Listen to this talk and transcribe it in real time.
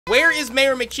Where is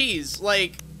Mayor McCheese?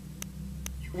 Like,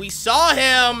 we saw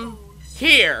him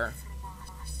here,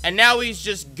 and now he's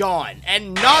just gone.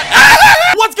 And not...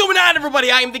 What's going on,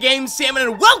 everybody? I am TheGameSalmon,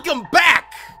 and welcome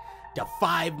back to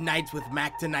Five Nights with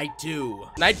Mac to Night 2.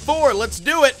 Night 4, let's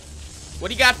do it. What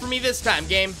do you got for me this time,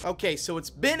 game? Okay, so it's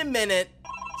been a minute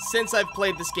since I've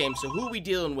played this game. So who are we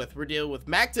dealing with? We're dealing with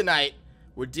Mac tonight.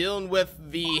 We're dealing with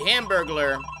the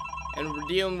Hamburglar, and we're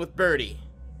dealing with Birdie.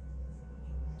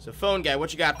 So phone guy,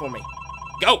 what you got for me?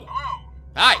 Go. Hello.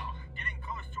 Hi. Getting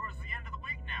close towards the end of the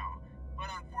week now, but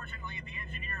unfortunately the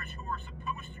engineers who were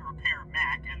supposed to repair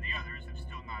Mac and the others have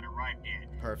still not arrived yet.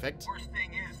 Perfect. Worst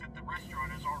thing is that the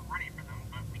restaurant is all ready for them,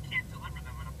 but we can't deliver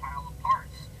them in a pile of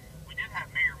parts. We did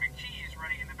have Mayor McCheese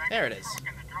ready in the back There of it the is.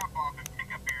 truck in the drop-off and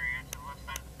pickup area to the left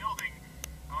side of the building.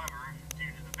 However,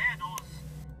 due to the vandals,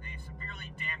 they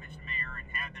severely damaged Mayor and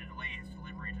had to delay his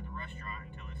delivery to the restaurant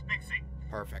until his fixing.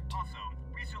 Perfect. Also,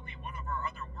 recently one of our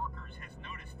other workers has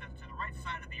noticed that to the right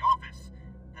side of the office,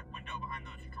 that window behind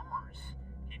those drawers,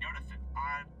 he noticed an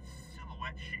odd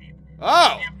silhouette shape.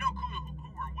 Oh! We have no clue who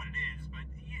or what it is, but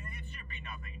yeah, it should be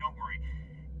nothing, don't worry.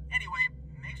 Anyway,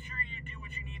 make sure you do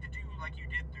what you need to do like you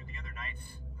did through the other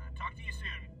nights. Talk to you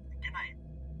soon. Good night.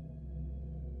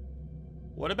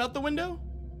 What about the window?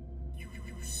 You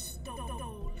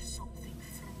stole something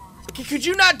from us. Okay, could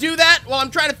you not do that while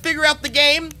I'm trying to figure out the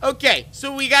game? Okay,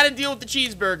 so we gotta deal with the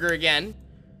cheeseburger again.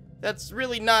 That's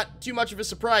really not too much of a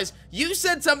surprise. You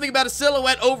said something about a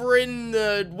silhouette over in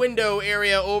the window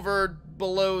area over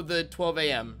below the 12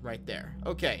 a.m. right there.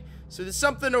 Okay, so there's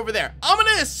something over there. I'm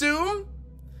gonna assume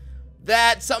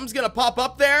that something's gonna pop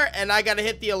up there and I gotta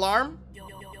hit the alarm. You'll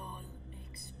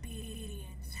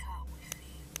experience how we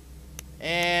feel.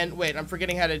 And wait, I'm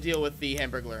forgetting how to deal with the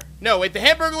Hamburglar. No, wait, the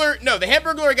Hamburglar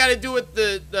I gotta do with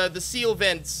the seal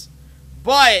vents,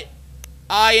 but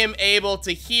I am able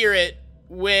to hear it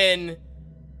when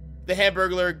the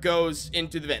Hamburglar goes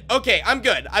into the vent. Okay, I'm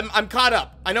good. I'm caught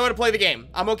up. I know how to play the game.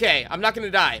 I'm okay. I'm not gonna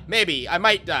die. Maybe. I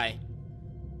might die.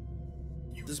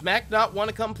 Does Mac not want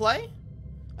to come play?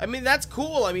 I mean, that's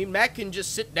cool. I mean, Mac can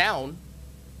just sit down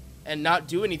and not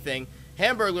do anything.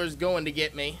 Hamburglar's going to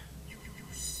get me.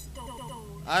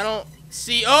 I don't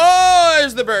see... Oh,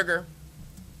 there's the burger.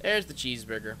 There's the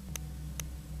cheeseburger.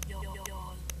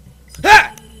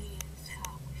 Ha!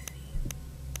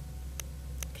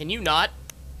 Can you not?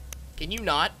 Can you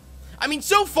not? I mean,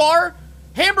 so far,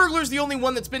 Hamburglar's the only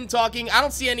one that's been talking. I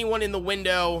don't see anyone in the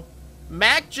window.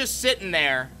 Mac just sitting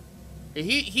there.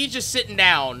 He's just sitting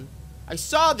down. I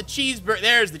saw the cheeseburger.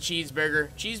 There's the cheeseburger.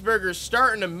 Cheeseburger's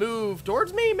starting to move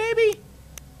towards me, maybe?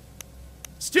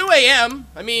 It's 2 a.m.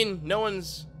 I mean, no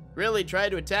one's really tried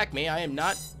to attack me. I am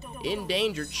not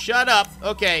endangered. Shut up.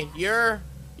 Okay, you're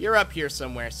up here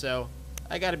somewhere, so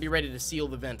I gotta be ready to seal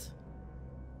the vent.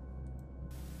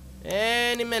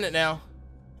 Any minute now.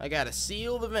 I gotta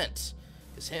seal the vent.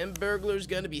 Because Hamburglar's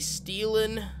gonna be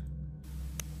stealing.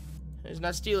 He's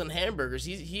not stealing hamburgers.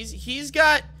 He's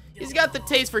got the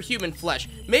taste for human flesh.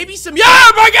 Maybe some. Yeah,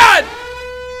 oh my God!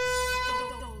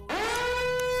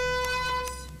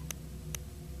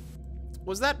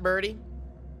 Was that Birdie?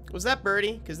 Was that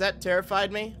Birdie? Because that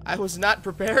terrified me. I was not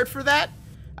prepared for that.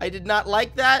 I did not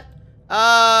like that.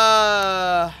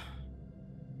 That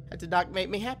did not make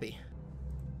me happy.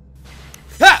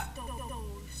 Ha!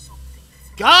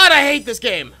 God, I hate this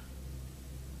game.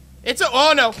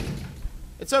 Oh no.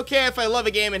 It's okay if I love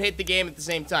a game and hate the game at the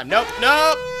same time. Nope,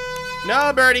 nope.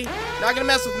 No, Birdie. Not gonna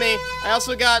mess with me. I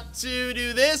also got to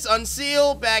do this,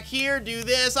 unseal, back here, do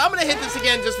this. I'm gonna hit this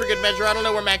again just for good measure. I don't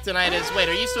know where Mac tonight is. Wait,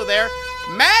 are you still there?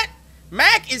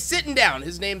 Mac is sitting down.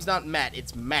 His name's not Matt,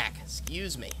 it's Mac.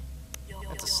 Excuse me.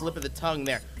 That's a slip of the tongue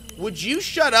there. Would you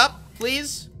shut up,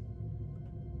 please?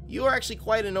 You are actually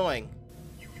quite annoying.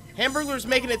 Hamburglar's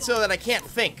making it so that I can't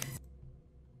think.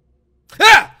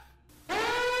 Ha!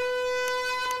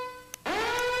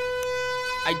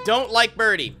 I don't like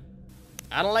Birdie.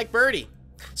 I don't like Birdie.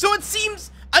 So it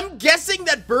seems, I'm guessing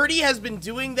that Birdie has been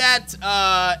doing that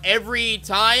every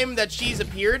time that she's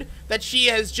appeared. That she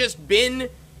has just been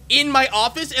in my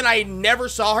office and I never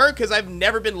saw her because I've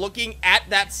never been looking at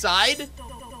that side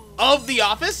of the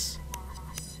office.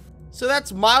 So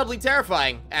that's mildly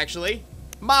terrifying, actually.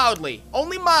 Mildly.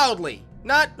 Only mildly.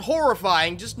 Not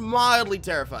horrifying, just mildly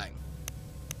terrifying.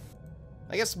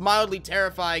 I guess mildly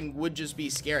terrifying would just be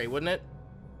scary, wouldn't it?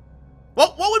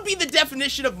 What would be the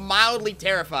definition of mildly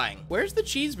terrifying? Where's the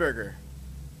cheeseburger?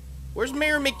 Where's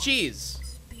Mayor McCheese?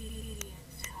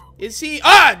 Is he...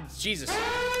 Ah! Jesus.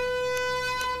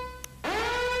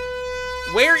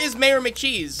 Where is Mayor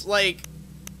McCheese? Like,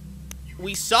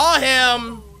 we saw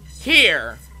him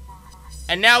here,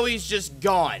 And now he's just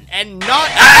gone. And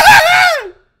not...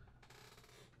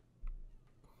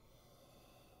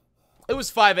 It was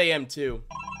 5 a.m. too.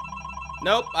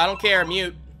 Nope, I don't care.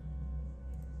 Mute.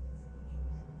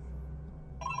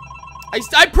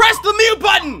 I pressed the mute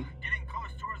button! Getting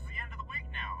close towards the end of the week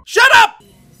now. Shut up!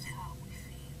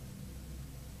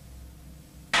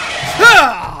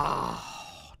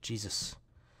 Jesus.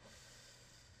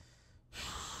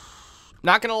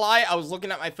 Not gonna lie, I was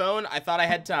looking at my phone. I thought I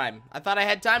had time. I thought I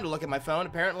had time to look at my phone.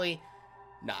 Apparently,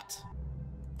 not.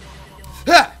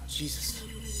 Jesus.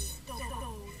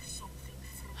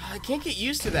 I can't get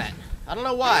used to that. I don't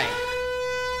know why.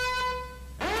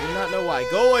 I do not know why.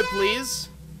 Go away, please.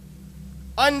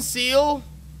 Unseal.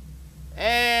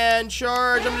 And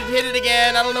charge. I'm gonna hit it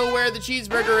again. I don't know where the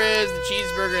cheeseburger is. The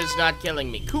cheeseburger is not killing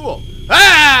me. Cool.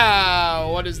 Ah!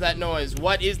 What is that noise?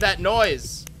 What is that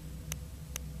noise?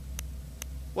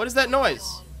 What is that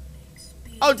noise?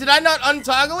 Oh, did I not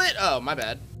untoggle it? Oh, my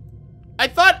bad. I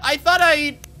thought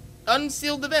I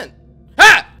unsealed the vent.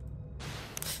 Ha!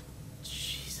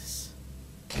 Jesus.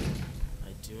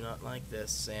 I do not like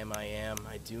this, Sam.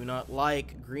 I do not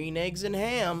like green eggs and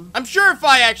ham. I'm sure if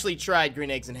I actually tried green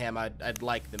eggs and ham, I'd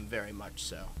like them very much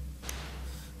so.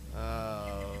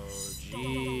 Oh,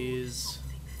 jeez.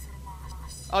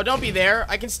 Oh, don't be there.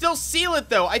 I can still seal it,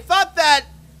 though. I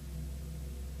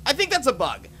think that's a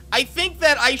bug. I think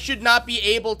that I should not be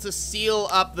able to seal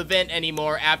up the vent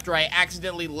anymore after I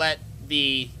accidentally let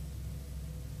the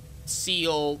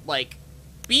seal, like,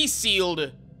 be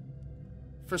sealed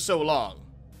for so long.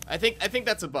 I think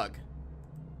that's a bug.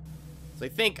 So I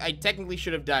think I technically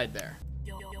should have died there.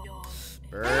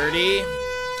 Birdie,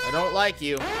 I don't like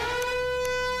you.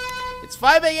 It's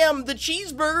 5 a.m. The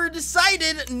cheeseburger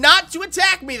decided not to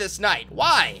attack me this night.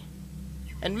 Why?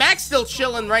 And Mac's still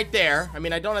chilling right there. I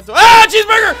mean, I don't have to— Ah!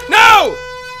 Cheeseburger! No!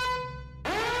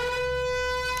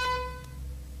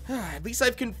 At least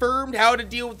I've confirmed how to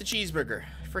deal with the cheeseburger.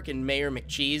 Frickin' Mayor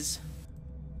McCheese.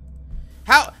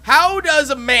 How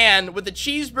does a man with a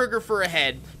cheeseburger for a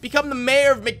head become the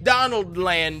mayor of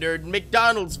McDonaldland or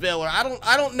McDonaldsville? Or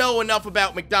I don't know enough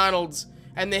about McDonald's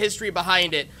and the history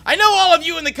behind it. I know all of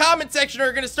you in the comment section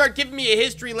are gonna start giving me a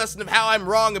history lesson of how I'm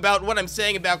wrong about what I'm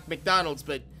saying about McDonald's,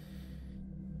 but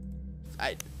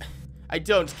I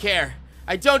don't care.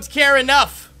 I don't care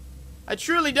enough. I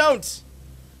truly don't.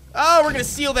 Oh, we're gonna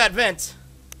seal that vent.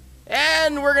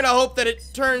 And we're gonna hope that it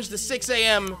turns to 6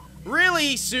 a.m.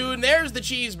 really soon. There's the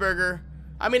cheeseburger.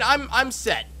 I mean, I'm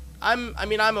set. I'm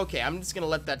okay. I'm just gonna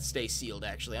let that stay sealed,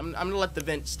 actually. I'm gonna let the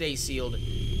vent stay sealed.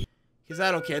 Because I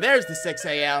don't care. There's the 6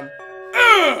 a.m.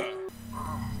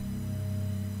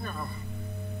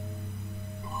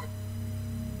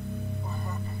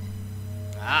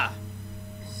 Ah.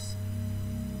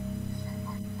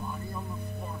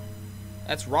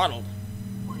 That's Ronald.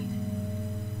 Wait.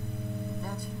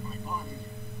 That's my body.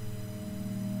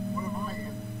 What am I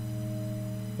in?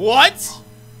 What?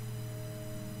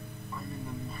 I'm in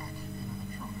the Mac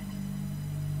animatronic.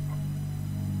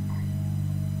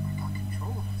 I got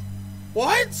control of it.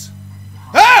 What?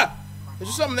 Ah! There's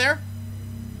just something there.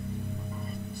 I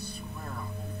swear I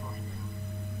will find him.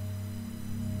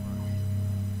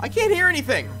 I can't hear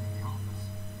anything. In the office.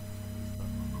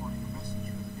 Recording a message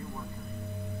for the new worker.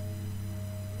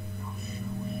 I'll show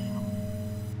him.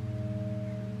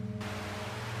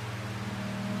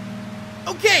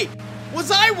 Okay,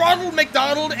 was I Ronald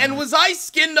McDonald and was I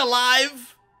skinned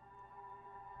alive?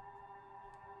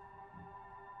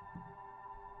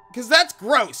 Because that's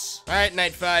gross. All right,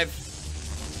 Night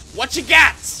 5. What you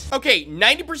got? Okay,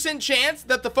 90% chance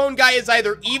that the phone guy is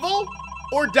either evil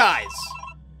or dies.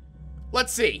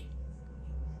 Let's see.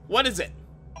 What is it?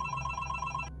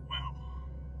 Well,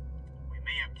 we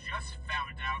may have just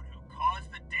found out who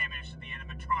caused the damage to the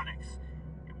animatronics.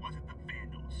 It wasn't the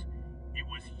vandals. It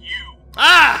was you.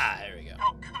 Ah, there we go.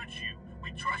 How could you?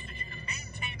 We trusted you to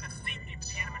maintain the safety for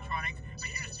the animatronics, but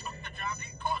you just took the job to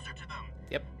get closer to them.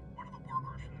 Yep. One of the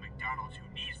workers from the McDonald's who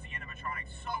needs the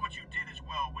animatronics saw what you did as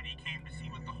well when he came to see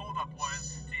what the holdup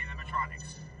was to the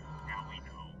animatronics. Now we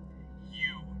know.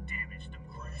 You damaged them,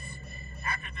 Chris.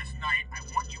 After this night, I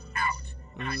want you out.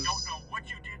 And I don't know what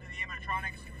you did to the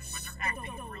animatronics, but they're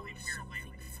acting really weird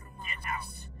lately. Get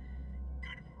out.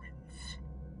 Good riddance.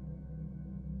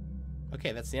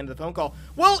 Okay, that's the end of the phone call.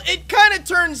 Well, it kind of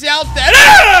turns out that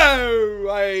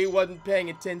I wasn't paying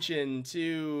attention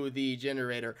to the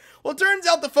generator. Well, it turns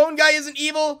out the phone guy isn't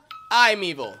evil. I'm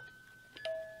evil.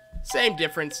 Same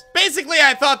difference. Basically,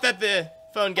 I thought that the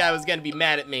phone guy was going to be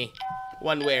mad at me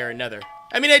one way or another.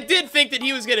 I mean, I did think that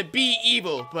he was going to be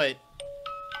evil, but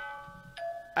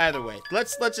either way,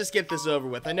 let's just get this over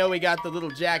with. I know we got the little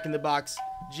Jack in the Box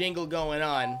jingle going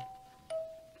on.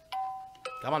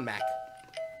 Come on, Mac.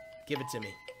 Give it to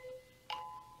me.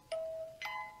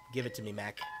 Give it to me,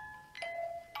 Mac.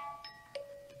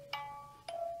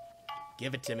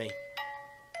 Give it to me.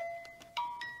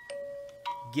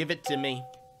 Give it to me.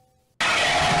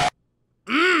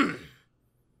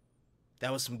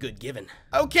 That was some good giving.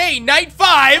 Okay, night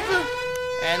 5.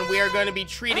 And we are going to be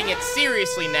treating it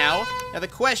seriously now. Now the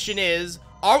question is,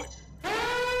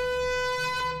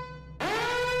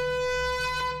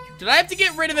 did I have to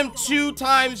get rid of him 2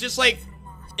 times just like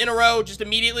in a row, just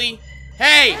immediately?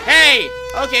 Hey, hey!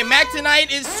 Okay, Mac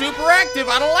tonight is super active.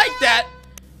 I don't like that.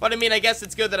 But I mean, I guess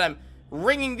it's good that I'm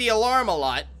ringing the alarm a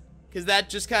lot, because that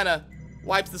just kind of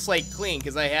wipes the slate clean,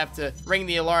 because I have to ring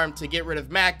the alarm to get rid of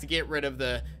Mac, to get rid of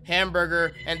the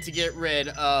hamburger, and to get rid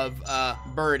of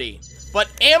Birdie. But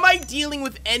am I dealing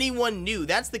with anyone new?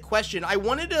 That's the question. I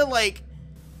wanted to, like,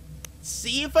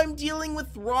 see if I'm dealing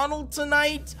with Ronald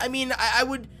tonight. I mean, I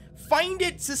would find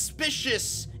it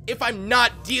suspicious if I'm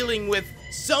not dealing with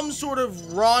some sort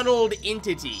of Ronald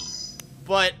entity.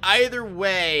 But either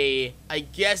way, I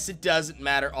guess it doesn't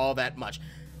matter all that much.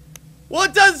 Well,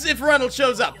 it does if Ronald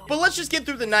shows up, but let's just get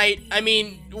through the night. I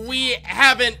mean, we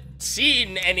haven't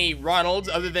seen any Ronalds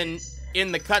other than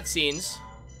in the cutscenes.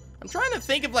 I'm trying to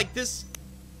think of, like, this,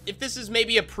 if this is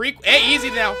maybe a prequel. Hey,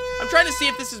 easy now. I'm trying to see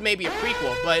if this is maybe a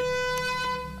prequel, but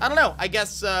I don't know. I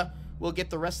guess we'll get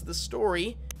the rest of the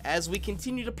story as we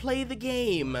continue to play the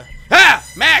game. Ah!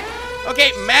 Mac!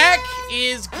 Okay, Mac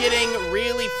is getting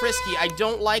really frisky. I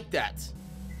don't like that.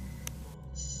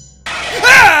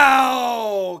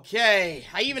 Okay.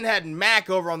 I even had Mac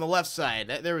over on the left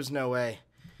side. There was no way.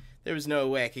 There was no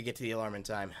way I could get to the alarm in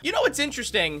time. You know what's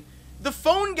interesting? The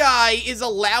phone guy is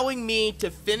allowing me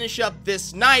to finish up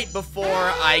this night before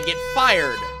I get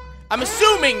fired. I'm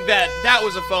assuming that that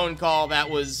was a phone call that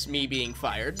was me being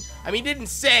fired. I mean, he didn't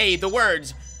say the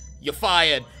words, "You're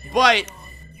fired," but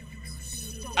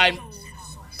I'm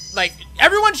like,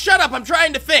 everyone shut up, I'm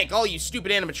trying to think. All you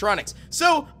stupid animatronics.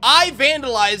 So, I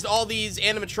vandalized all these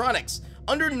animatronics.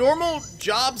 Under normal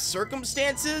job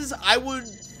circumstances, I would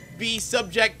be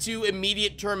subject to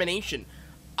immediate termination.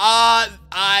 I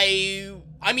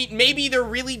mean, maybe they're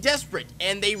really desperate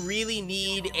and they really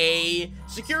need a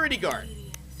security guard.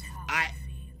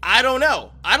 I don't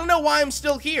know. I don't know why I'm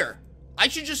still here. I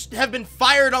should just have been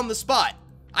fired on the spot.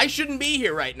 I shouldn't be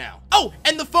here right now. Oh,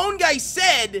 and the phone guy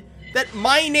said that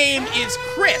my name is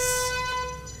Chris.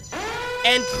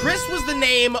 And Chris was the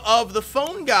name of the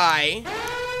phone guy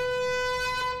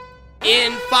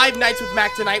in Five Nights with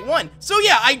Mac to Night 1. So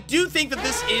yeah, I do think that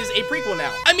this is a prequel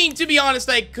now. I mean, to be honest,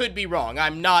 I could be wrong.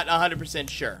 I'm not 100%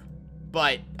 sure.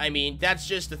 But, I mean, that's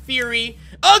just a theory.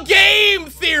 A game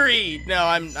theory! No,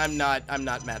 I'm not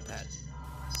MatPat.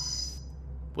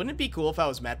 Wouldn't it be cool if I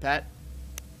was MatPat?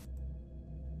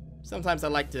 Sometimes I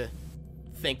like to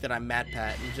think that I'm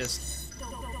MatPat and just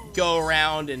go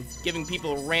around and giving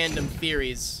people random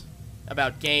theories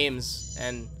about games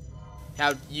and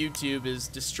how YouTube is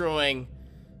destroying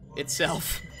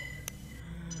itself.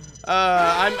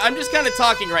 I'm just kind of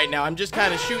talking right now. I'm just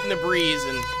kind of shooting the breeze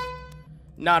and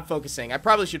not focusing. I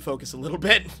probably should focus a little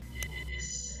bit.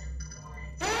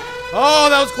 Oh,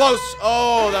 that was close.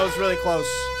 Oh, that was really close.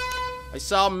 I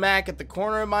saw Mac at the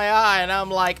corner of my eye, and I'm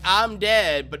like, I'm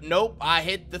dead. But nope, I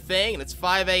hit the thing, and it's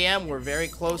 5 a.m. We're very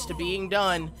close to being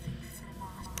done.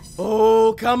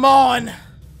 Oh, come on.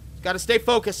 Gotta stay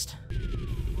focused.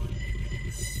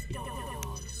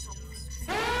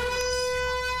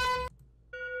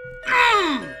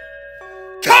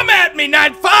 Come at me,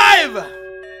 Night 5!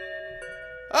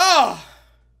 Oh,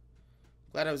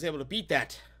 glad I was able to beat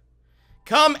that.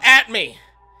 Come at me.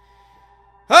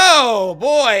 Oh,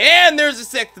 boy, and there's a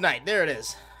 6th night. There it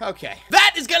is. Okay.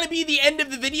 That is going to be the end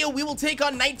of the video. We will take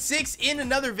on Night 6 in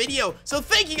another video. So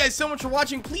thank you guys so much for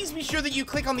watching. Please be sure that you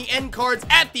click on the end cards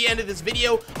at the end of this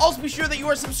video. Also be sure that you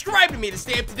are subscribed to me to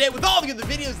stay up to date with all the other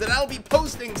videos that I'll be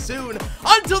posting soon.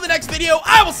 Until the next video,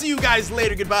 I will see you guys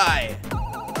later. Goodbye.